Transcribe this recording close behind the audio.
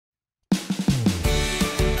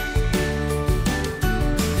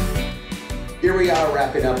we are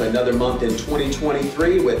wrapping up another month in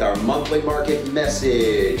 2023 with our monthly market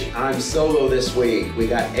message. I'm solo this week. We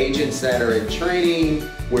got agents that are in training.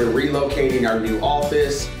 We're relocating our new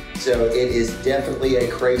office. So it is definitely a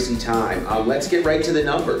crazy time. Let's get right to the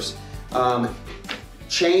numbers.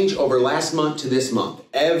 Change over last month to this month.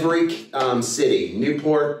 Every city,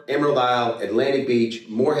 Newport, Emerald Isle, Atlantic Beach,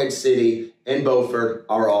 Morehead City, and Beaufort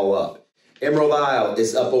are all up. Emerald Isle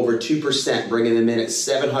is up over 2%, bringing them in at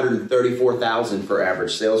 $734,000 for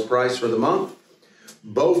average sales price for the month.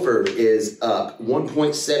 Beaufort is up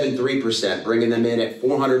 1.73%, bringing them in at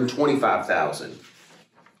 $425,000.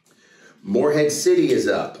 Morehead City is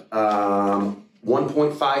up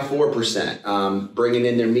 1.54%, bringing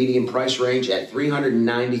in their median price range at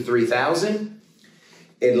 $393,000.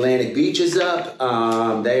 Atlantic Beach is up.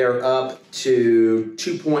 They are up to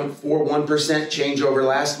 2.41% change over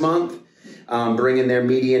last month. Bringing their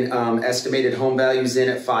median estimated home values in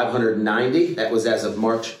at $590,000. That was as of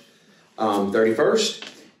March 31st.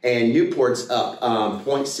 And Newport's up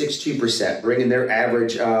 0.62%, bringing their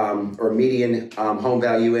average or median home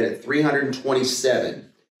value in at $327,000.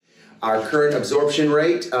 Our current absorption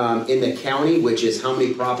rate in the county, which is how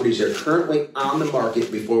many properties are currently on the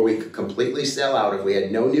market before we could completely sell out if we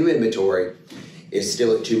had no new inventory, is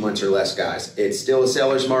still at 2 months or less, guys. It's still a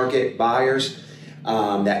seller's market. Buyers,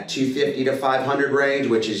 that 250 to 500 range,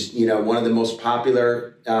 which is, you know, one of the most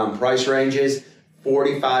popular price ranges.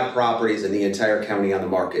 45 properties in the entire county on the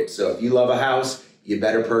market. So if you love a house, you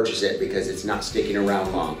better purchase it because it's not sticking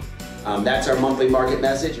around long. That's our monthly market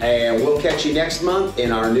message, and we'll catch you next month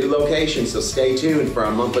in our new location. So stay tuned for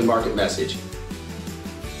our monthly market message.